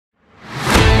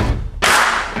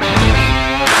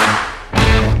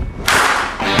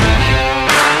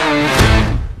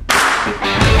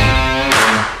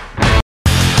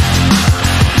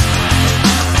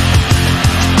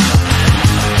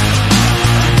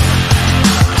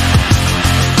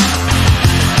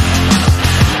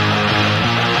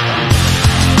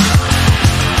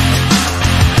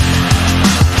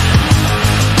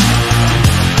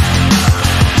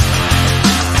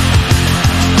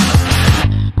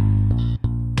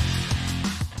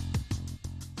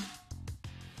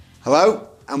Hello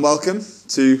and welcome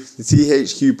to the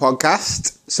THQ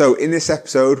podcast. So in this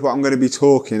episode, what I'm going to be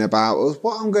talking about, or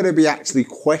what I'm going to be actually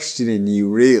questioning you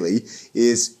really,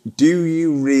 is do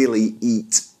you really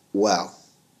eat well?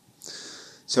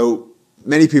 So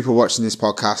many people watching this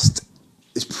podcast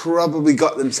has probably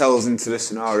got themselves into the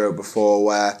scenario before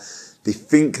where they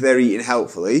think they're eating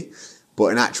healthily, but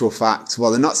in actual fact,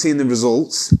 well, they're not seeing the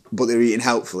results, but they're eating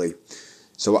healthily.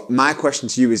 So my question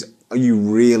to you is, are you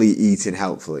really eating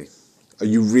healthfully? Are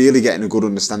you really getting a good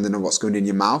understanding of what's going in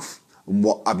your mouth? And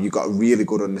what have you got a really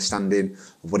good understanding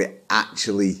of what it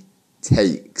actually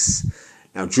takes?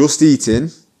 Now, just eating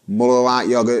Muller Light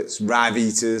yogurts,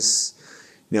 Ryvitas,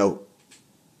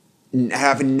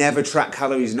 having never tracked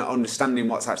calories, not understanding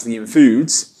what's actually in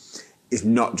foods is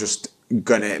not just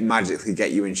going to magically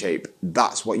get you in shape.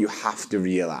 That's what you have to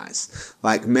realise.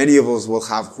 Like many of us will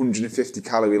have 150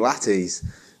 calorie lattes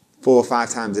 4 or 5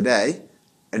 times a day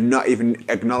and not even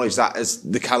acknowledge that as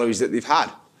the calories that they've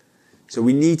had. So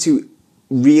we need to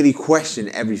really question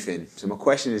everything. So my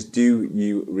question is, do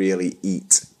you really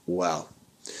eat well?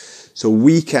 So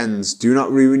weekends do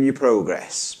not ruin your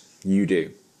progress. You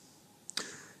do.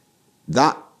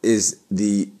 That is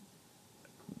the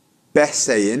best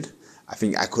saying I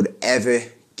think I could ever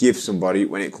give somebody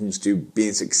when it comes to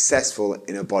being successful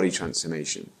in a body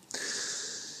transformation.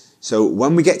 So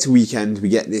when we get to weekend, we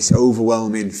get this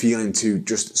overwhelming feeling to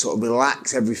just sort of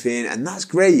relax everything, and that's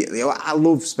great. I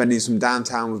love spending some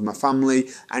downtime with my family,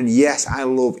 and yes, I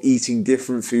love eating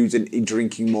different foods and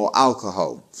drinking more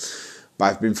alcohol. But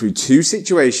I've been through 2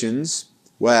 situations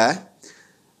where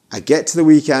I get to the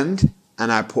weekend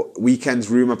and I put weekends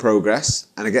ruin my progress,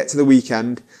 and I get to the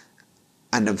weekend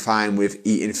and I'm fine with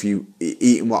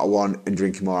eating what I want and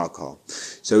drinking more alcohol.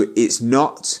 So it's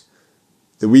not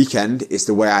the weekend, it's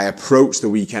the way I approach the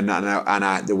weekend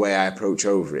and the way I approach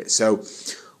over it. So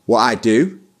what I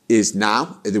do is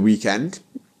now, at the weekend,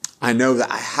 I know that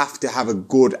I have to have a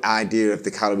good idea of the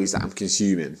calories that I'm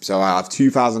consuming. So I'll have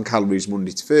 2,000 calories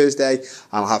Monday to Thursday.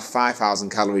 I'll have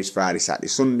 5,000 calories Friday, Saturday,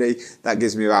 Sunday. That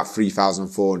gives me about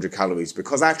 3,400 calories.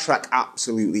 Because I track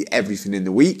absolutely everything in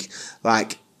the week,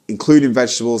 like including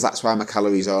vegetables, that's why my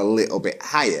calories are a little bit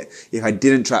higher. If I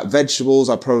didn't track vegetables,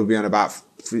 I'd probably be on about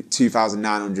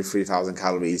 2,900, 3,000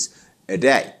 calories a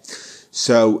day.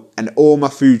 So, and all my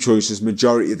food choices,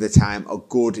 majority of the time, are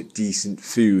good, decent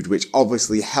food, which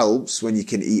obviously helps when you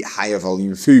can eat higher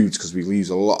volume foods because we lose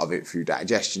a lot of it through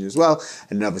digestion as well.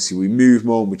 And obviously we move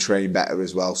more and we train better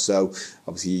as well. So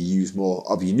obviously you use more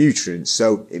of your nutrients.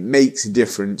 So it makes a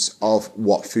difference of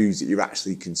what foods that you're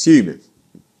actually consuming.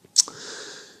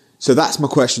 So that's my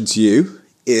question to you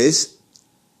is,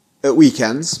 at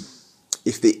weekends,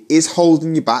 if it is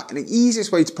holding you back, and the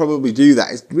easiest way to probably do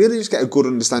that is really just get a good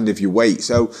understanding of your weight.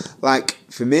 So like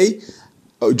for me,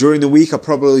 during the week, I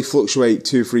probably fluctuate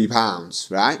 2 or 3 pounds,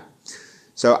 right?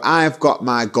 So I've got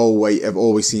my goal weight of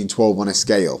always seeing 12 on a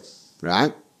scale,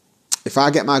 right? If I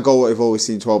get my goal weight of always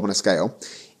seeing 12 on a scale,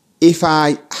 if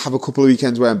I have a couple of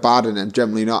weekends where I'm bad and I'm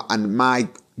generally not, and my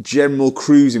general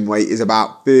cruising weight is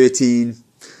about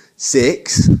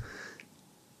 13.6,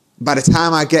 by the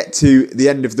time I get to the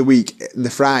end of the week, the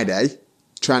Friday,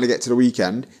 trying to get to the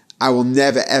weekend, I will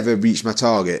never ever reach my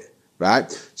target,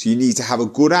 right? So you need to have a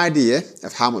good idea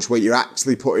of how much weight you're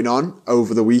actually putting on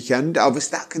over the weekend.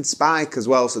 Obviously that can spike as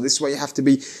well. So this is why you have to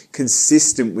be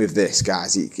consistent with this,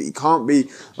 guys. It can't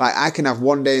be like I can have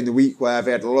one day in the week where I've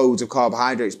had loads of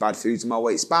carbohydrates, bad foods, and my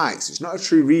weight spikes. It's not a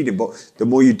true reading, but the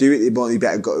more you do it, the more you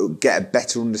get a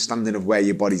better understanding of where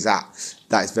your body's at.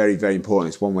 That is very, very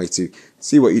important. It's one way to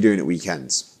see what you're doing at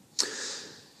weekends.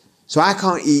 So I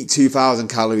can't eat 2,000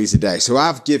 calories a day. So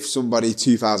I've given somebody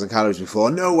 2,000 calories before.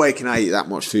 No way can I eat that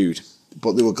much food.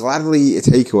 But they will gladly eat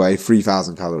a takeaway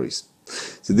 3,000 calories.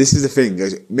 So this is the thing.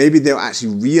 Maybe they'll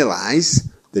actually realise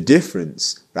the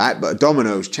difference, right? But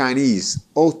Domino's, Chinese,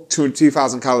 all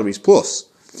 2,000 calories plus.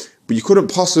 But you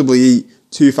couldn't possibly eat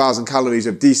 2,000 calories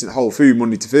of decent whole food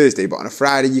Monday to Thursday. But on a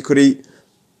Friday, you could eat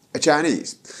a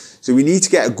Chinese. So we need to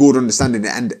get a good understanding.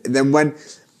 And then when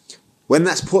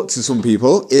that's put to some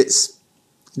people, it's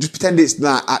just pretend it's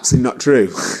actually not true,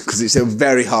 because it's a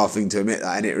very hard thing to admit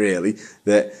that, isn't it, really?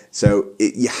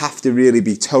 You have to really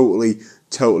be totally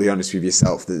honest with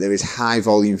yourself that there is high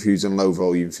volume foods and low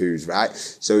volume foods, right?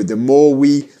 So the more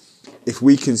if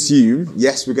we consume,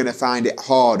 yes, we're going to find it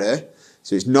harder.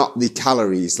 So it's not the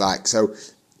calories,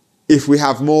 if we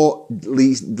have more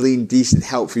lean, decent,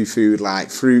 healthy food like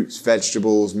fruits,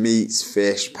 vegetables, meats,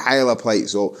 fish, pile our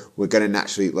plates up, we're going to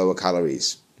naturally eat lower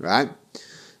calories, right?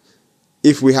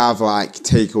 If we have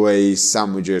takeaways,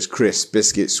 sandwiches, crisps,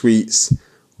 biscuits, sweets,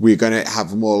 we're going to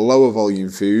have more lower volume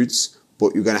foods,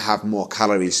 but you're going to have more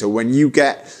calories. So when you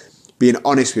being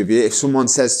honest with you, if someone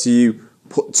says to you,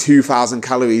 put 2,000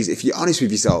 calories, if you're honest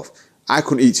with yourself, I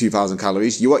couldn't eat 2,000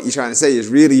 calories. What you're trying to say is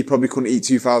really you probably couldn't eat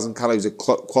 2,000 calories of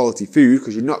quality food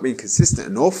because you're not being consistent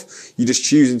enough. You're just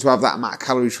choosing to have that amount of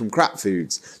calories from crap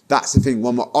foods. That's the thing.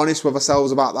 When we're honest with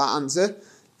ourselves about that answer,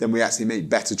 then we actually make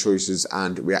better choices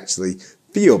and we actually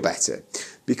feel better.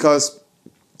 Because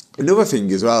another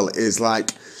thing as well is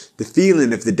like the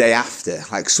feeling of the day after.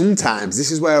 Like sometimes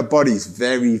this is where our body's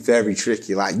very, very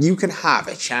tricky. Like you can have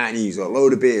a Chinese or a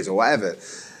load of beers or whatever,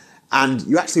 and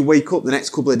you actually wake up the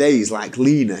next couple of days like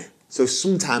leaner. So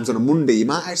sometimes on a Monday, you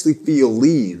might actually feel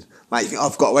lean. Like you think, oh,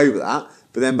 I've got away with that.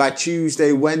 But then by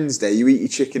Tuesday, Wednesday, you eat your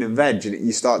chicken and veg and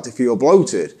you start to feel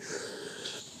bloated.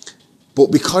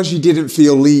 But because you didn't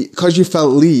feel lean, because you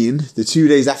felt lean the 2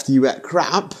 days after you ate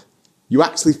crap, you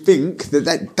actually think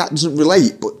that doesn't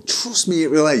relate. But trust me,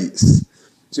 it relates.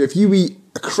 So if you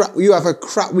you have a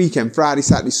crap weekend, Friday,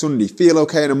 Saturday, Sunday, feel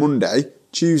okay on a Monday,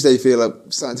 Tuesday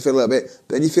starting to feel a little bit,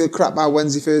 but then you feel crap by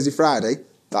Wednesday, Thursday, Friday,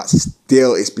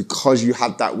 it's because you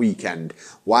had that weekend.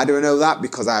 Why do I know that?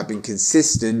 Because I've been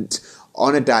consistent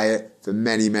on a diet for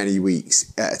many, many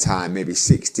weeks at a time, maybe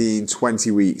 16,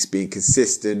 20 weeks being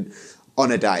consistent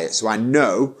on a diet. So I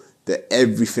know that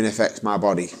everything affects my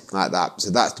body like that.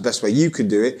 So that's the best way you can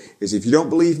do it, is if you don't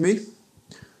believe me,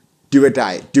 do a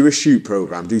diet, do a shoot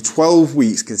program, do 12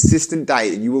 weeks consistent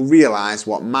diet, and you will realize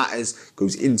what matters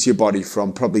goes into your body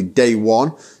from probably day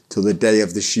one till the day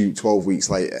of the shoot 12 weeks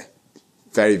later.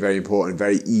 Very, very important,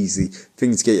 very easy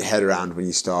thing to get your head around when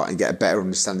you start and get a better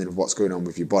understanding of what's going on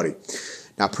with your body.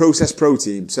 Now, processed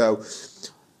protein. So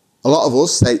a lot of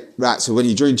us say, right, so when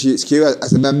you join GHQ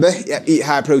as a member, eat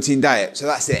high protein diet. So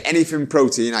that's it. Anything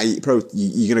protein, I eat protein,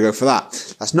 you're going to go for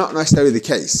that. That's not necessarily the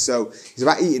case. So it's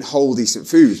about eating whole decent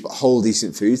foods, but whole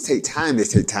decent foods take time. They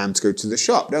take time to go to the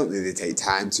shop, don't they? They take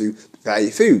time to prepare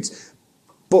your foods.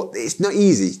 But it's not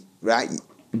easy, right?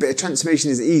 A bit of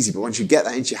transformation isn't easy, but once you get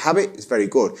that into your habit, it's very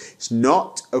good. It's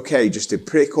not okay just to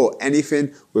prick or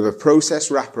anything with a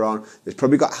processed wrapper on. There's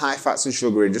probably got high fats and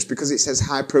sugar in. Just because it says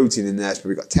high protein in there, it's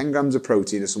probably got 10 grams of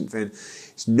protein or something.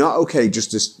 It's not okay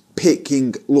just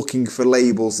looking for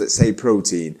labels that say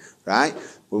protein, right?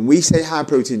 When we say high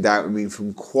protein diet, we mean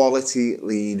from quality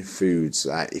lean foods,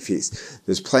 right?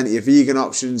 There's plenty of vegan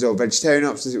options or vegetarian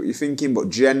options, what you're thinking, but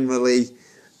generally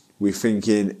we're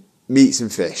thinking meats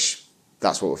and fish.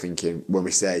 That's what we're thinking when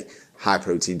we say high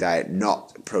protein diet,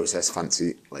 not processed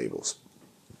fancy labels.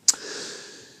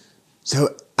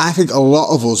 So I think a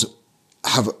lot of us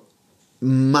have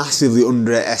massively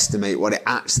underestimate what it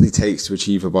actually takes to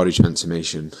achieve a body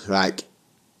transformation. Like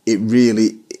it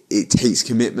takes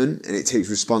commitment and it takes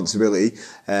responsibility,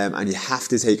 and you have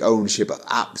to take ownership of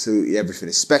absolutely everything,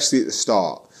 especially at the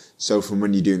start. So from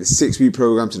when you're doing the 6-week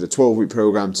program to the 12-week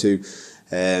program to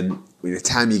the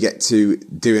time you get to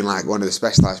doing like one of the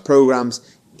specialized programs,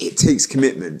 it takes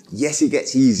commitment. Yes, it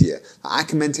gets easier. I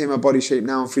can maintain my body shape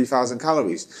now on 3,000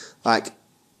 calories, like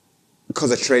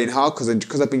because I train hard,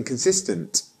 because I've been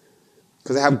consistent,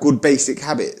 because I have good basic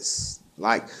habits.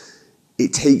 Like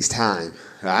it takes time,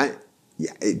 right?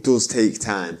 Yeah, it does take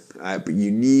time, right? But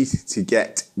you need to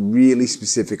get really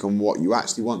specific on what you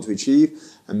actually want to achieve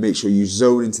and make sure you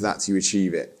zone into that to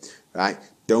achieve it, right?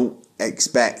 Don't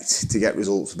expect to get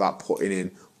results without putting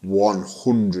in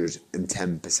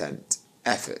 110%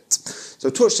 effort. So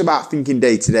I touched about thinking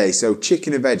day to day. So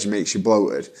chicken and veg makes you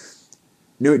bloated.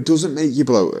 No, it doesn't make you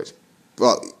bloated.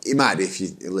 Well, it might if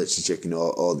you're allergic to chicken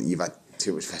or you've had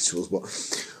too much vegetables. But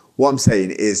what I'm saying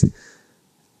is,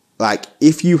 like,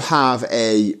 if you have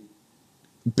a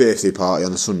birthday party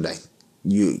on a Sunday,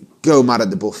 you go mad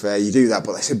at the buffet, you do that,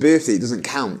 but it's a birthday, it doesn't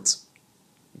count.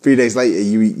 3 days later,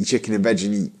 you eat your chicken and veg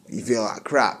and you feel like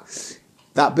crap.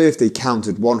 That birthday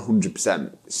counted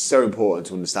 100%. It's so important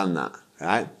to understand that,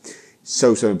 right?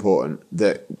 So important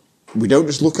that we don't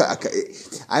just look at...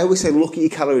 I always say look at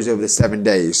your calories over the 7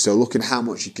 days. So look at how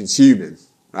much you're consuming,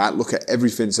 right? Look at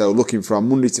everything. So looking from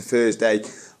Monday to Thursday,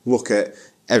 look at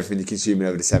everything you're consuming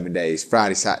over the 7 days.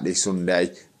 Friday, Saturday,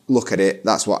 Sunday, look at it.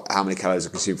 That's how many calories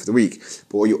are consumed for the week.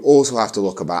 But what you also have to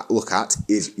look at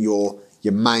is your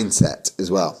mindset as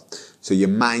well. So your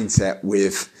mindset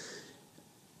with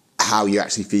how you're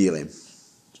actually feeling,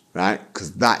 right?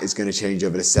 Because that is going to change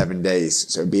over the 7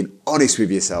 days. So being honest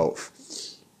with yourself,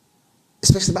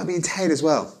 especially about being tired as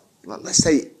well. Like, let's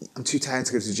say I'm too tired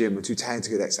to go to the gym, I'm too tired to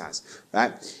go to exercise,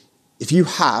 right? If you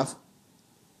have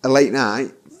a late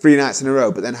night, 3 nights in a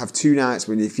row, but then have 2 nights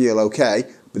when you feel okay,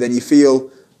 but then you feel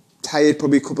tired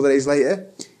probably a couple of days later,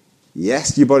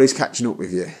 yes, your body's catching up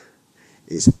with you.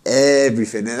 It's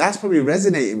everything. And that's probably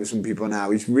resonating with some people now.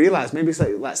 We've realised, maybe it's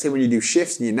like, let's say when you do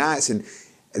shifts in your nights, and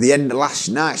at the end of the last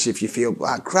night shift, you feel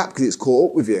like crap because it's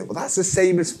caught up with you. Well, that's the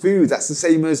same as food. That's the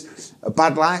same as a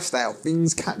bad lifestyle.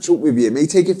 Things catch up with you. It may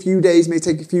take a few days, may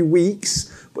take a few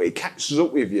weeks, but it catches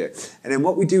up with you. And then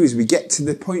what we do is we get to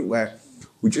the point where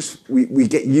we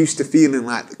get used to feeling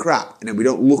like the crap, and then we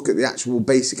don't look at the actual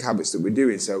basic habits that we're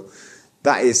doing. So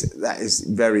that is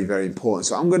very, very important.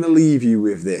 So I'm going to leave you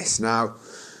with this. Now,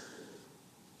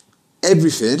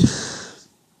 everything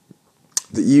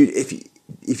that you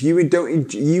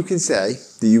can say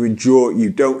that you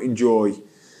don't enjoy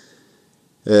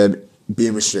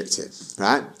being restricted,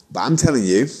 right? But I'm telling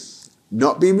you,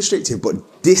 not being restricted,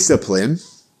 but discipline.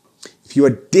 If you are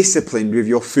disciplined with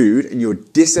your food and you're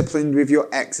disciplined with your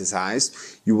exercise,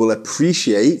 you will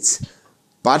appreciate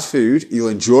bad food. You'll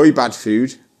enjoy bad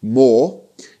food more.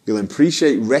 You'll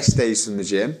appreciate rest days from the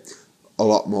gym a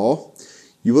lot more.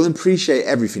 You will appreciate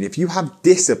everything. If you have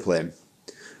discipline,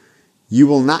 you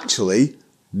will naturally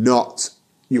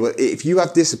if you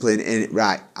have discipline in it,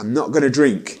 right, I'm not going to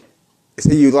drink.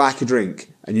 Say you like a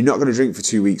drink and you're not going to drink for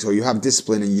 2 weeks, or you have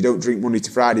discipline and you don't drink Monday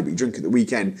to Friday, but you drink at the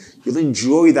weekend, you'll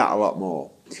enjoy that a lot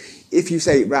more. If you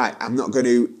say, right, I'm not going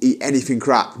to eat anything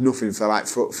crap, nothing for like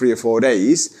 3 or 4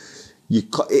 days,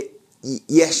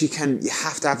 yes, you can. You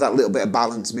have to have that little bit of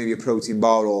balance, maybe a protein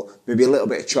bar or maybe a little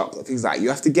bit of chocolate, things like that. You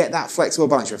have to get that flexible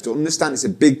balance. You have to understand it's a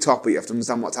big topic. You have to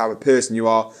understand what type of person you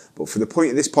are. But for the point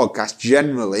of this podcast,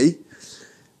 generally,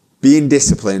 being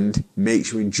disciplined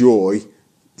makes you enjoy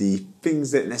the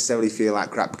things that necessarily feel like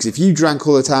crap. Because if you drank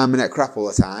all the time and ate crap all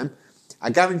the time,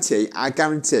 I guarantee,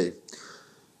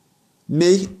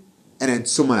 me and then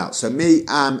someone else. So me,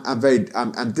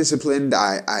 I'm disciplined.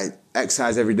 I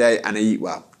exercise every day and I eat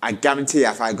well. I guarantee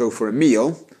if I go for a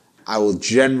meal, I will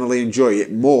generally enjoy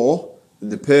it more than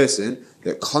the person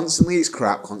that constantly eats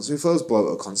crap, constantly feels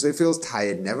bloated, constantly feels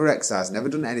tired, never exercised, never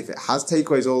done anything, has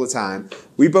takeaways all the time.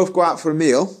 We both go out for a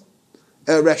meal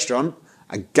at a restaurant.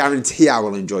 I guarantee I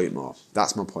will enjoy it more.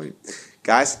 That's my point.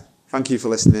 Guys, thank you for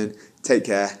listening. Take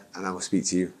care, and I will speak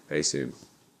to you very soon.